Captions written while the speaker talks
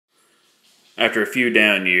After a few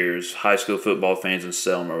down years, high school football fans in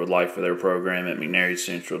Selma would like for their program at McNairy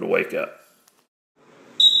Central to wake up.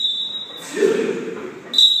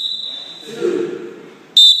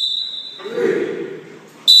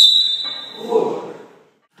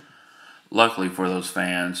 Luckily for those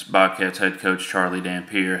fans, Bobcats head coach Charlie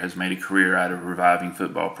Dampier has made a career out of reviving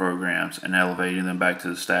football programs and elevating them back to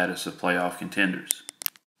the status of playoff contenders.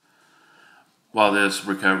 While this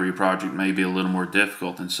recovery project may be a little more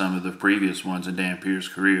difficult than some of the previous ones in Dampier's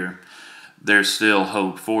career, there's still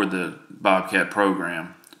hope for the Bobcat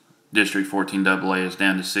program. District 14AA is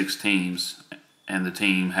down to 6 teams, and the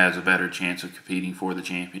team has a better chance of competing for the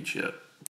championship.